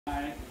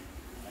Hi,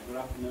 good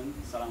afternoon.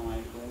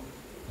 Assalamualaikum.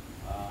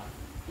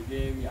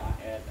 Today we are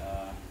at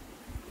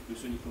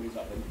Dusun Eco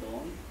Resort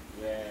Bentong,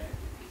 where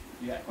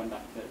I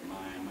conducted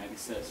my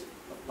research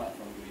apart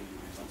from doing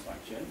my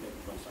construction,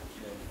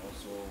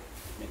 also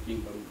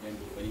making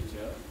bamboo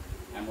furniture.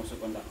 I'm also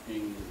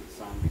conducting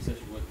some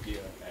research work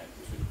here at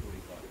Dusun Eco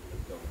Resort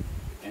Bentong.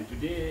 And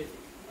today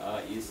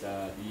is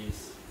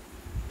this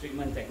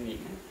treatment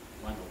technique,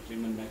 one of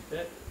treatment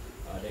method,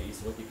 that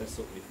is vertical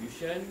soak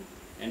diffusion.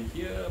 And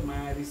here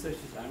my research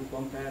is I'm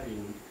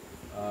comparing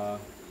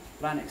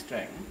plant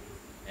extract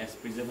as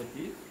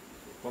preservative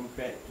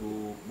compared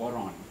to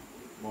boron.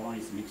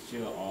 Boron is a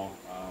mixture of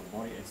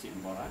boric acid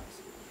and borax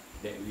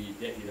that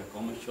is a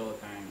commercial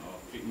kind of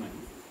treatment.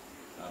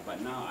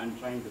 But now I'm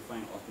trying to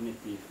find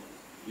alternative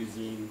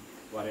using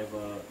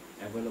whatever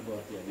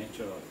available here,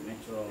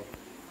 natural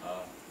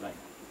like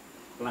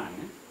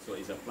plant. So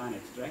it's a plant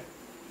extract.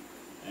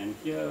 And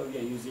here we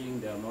are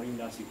using the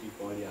Morinda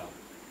citrifolia.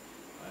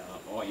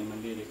 Or in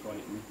Malay they call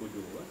it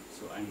mengkudu.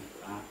 So I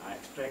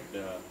extract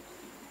the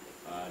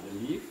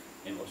leaf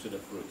and also the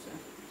fruits.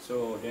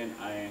 So then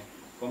I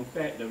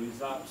compare the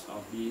results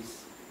of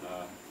this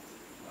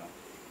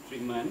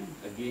treatment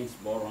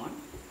against boron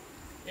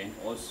and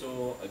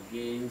also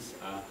against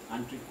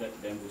untreated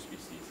bamboo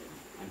species,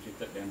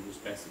 untreated bamboo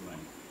specimen,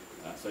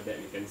 so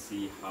that we can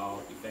see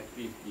how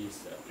effective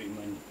this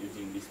treatment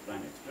using this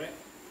plant extract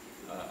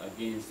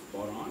against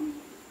boron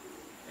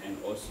and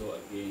also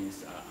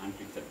against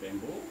untreated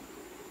bamboo.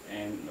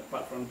 And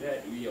apart from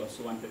that, we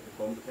also wanted to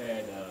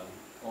compare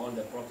all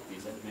the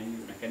properties,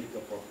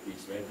 mechanical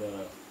properties,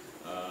 whether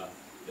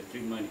the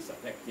treatment is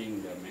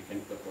affecting the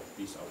mechanical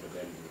properties of the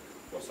bamboo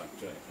for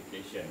structural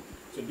application.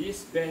 So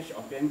this batch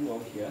of bamboo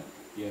over here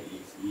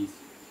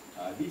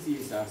this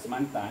is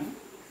semantan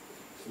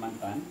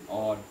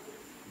or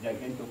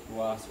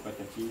Gigantoqua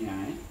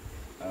spatacinae.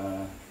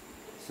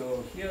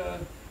 So here,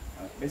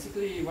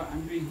 basically what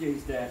I'm doing here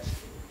is that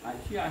I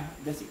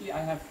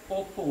have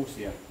 4 poles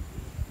here,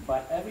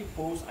 but every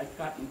post I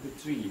cut into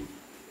three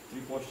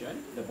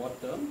portions. The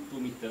bottom 2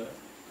 meter,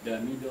 the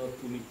middle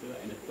 2 meter,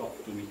 and the top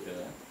 2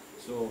 meter.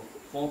 So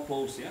 4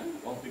 poles here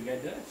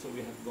altogether. So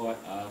we have got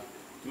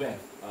 12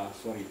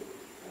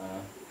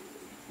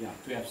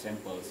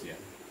 samples here,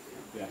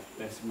 12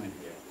 specimens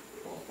here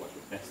for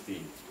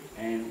testing.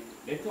 And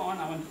later on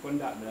I want to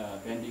conduct the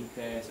bending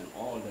test and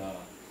all the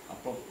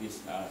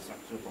properties,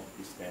 structural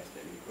properties tests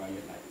that require,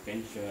 like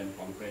tension,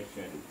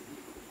 compression,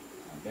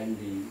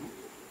 bending.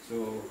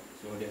 So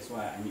that's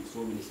why I need so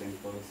many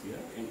samples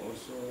here. And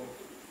also,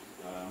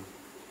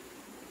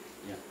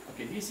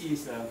 okay, this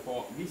is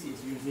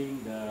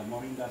using the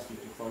Morinda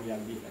citrifolia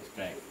leaf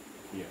extract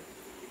here.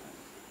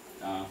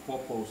 4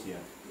 poles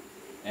here.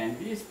 And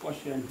this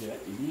portion here,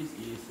 this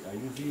is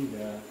using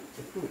the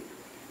fruit,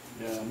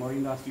 the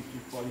Morinda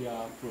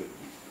citrifolia fruit,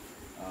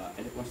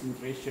 at the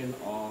concentration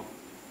of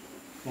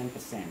 10%.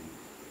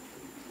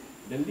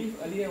 The leaf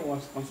earlier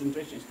was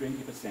concentration is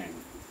 20%.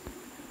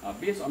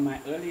 Based on my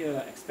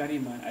earlier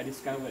experiment, I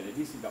discovered that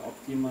this is the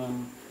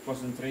optimum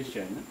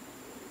concentration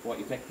for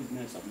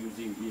effectiveness of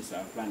using this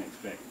plant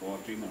extract for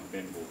treatment of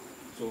bamboo.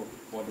 So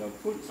for the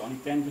fruit, it's only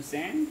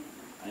 10%,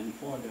 and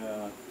for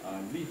the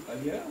leaf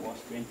earlier was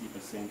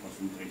 20%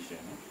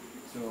 concentration.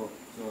 So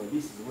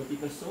this is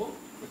vertical soak.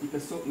 Vertical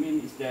soak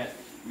means is that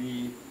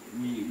we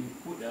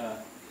put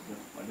the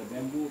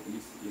bamboo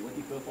is the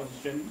vertical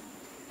position,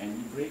 and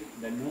we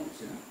break the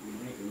nodes,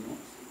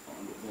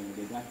 on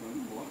the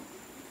diaphragm board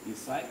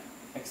inside,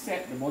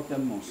 except the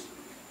bottommost,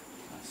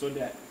 so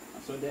that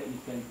we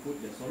can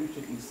put the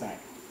solution inside.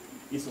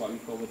 This is what we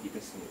call vertical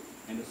soak.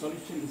 And the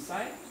solution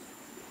inside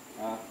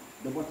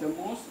the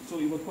bottommost, so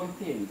it will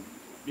contain,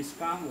 this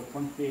can will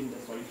contain the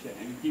solution,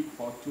 and we keep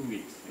for 2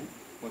 weeks.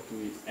 For 2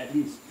 weeks, at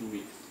least 2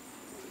 weeks.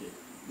 Okay.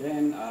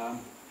 Then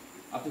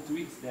after 2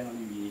 weeks, then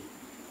only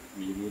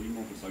we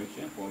remove the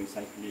solution for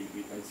recycling,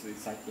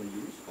 recycle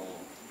use or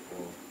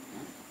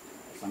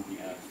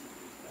something else.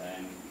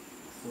 And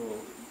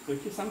so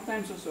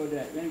sometimes also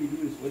that when we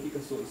do this vertical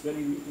soak, it's we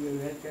need to be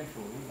very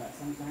careful. But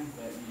sometimes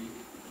that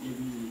if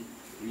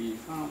we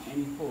found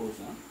any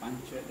holes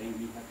punctured, then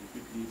we have to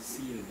quickly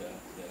seal the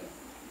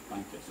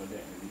puncture so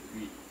that the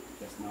liquid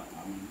does not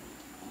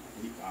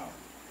leak out.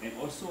 And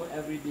also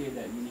every day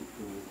that we need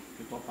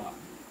to top up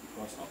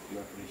because of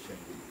evaporation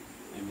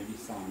and maybe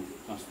some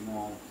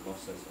small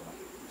losses.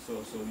 So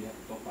we have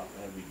to top up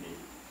every day.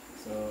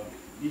 So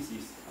this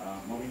is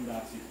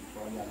Morinda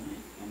citrifolia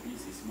leaf, and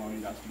this is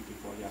Morinda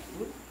citrifolia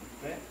fruit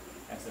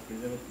as a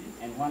preservative.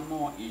 And one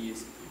more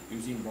is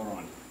using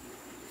boron.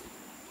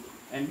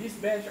 And this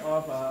batch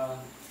of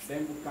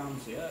bamboo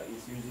counts here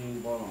is using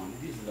boron.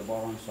 This is the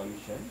boron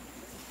solution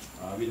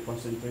with a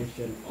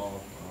concentration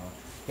of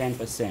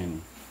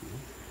 10%.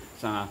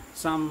 So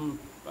some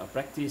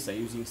practice are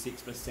using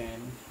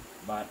 6%,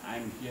 but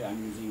I'm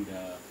using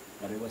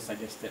whatever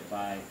suggested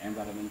by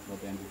Environmental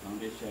Bamboo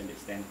Foundation,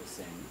 that's 10%.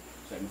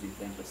 So I'm using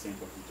 10%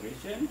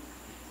 concentration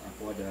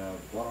for the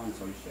boron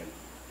solution.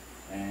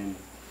 And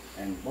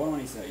And boron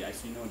is,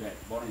 as you know, that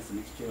boron is a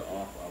mixture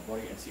of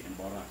boric acid and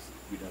borax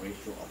with a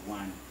ratio of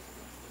 1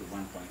 to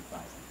 1.5.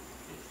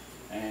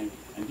 Okay.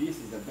 And this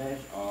is the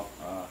batch of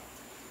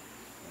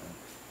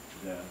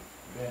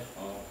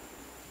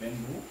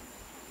bamboo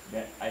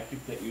that I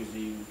treated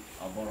using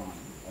boron,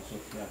 also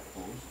 12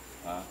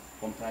 poles,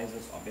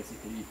 comprises of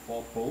basically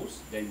 4 poles,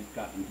 then we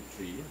cut into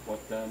 3,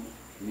 bottom,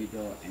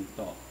 middle, and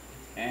top.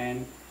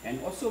 And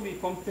also we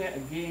compare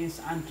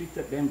against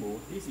untreated bamboo.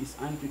 This is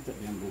untreated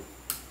bamboo.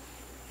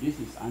 This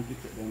is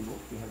untreated bamboo.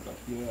 We have got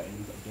here and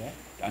we got there,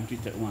 the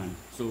untreated one.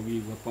 So we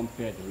will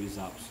compare the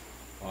results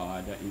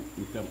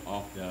in terms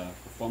of the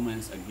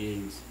performance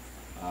against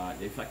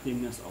the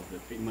effectiveness of the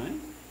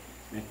treatment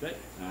method,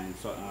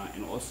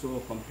 and also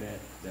compare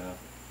the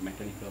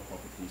mechanical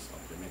properties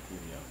of the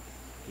material.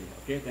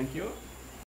 Okay, thank you.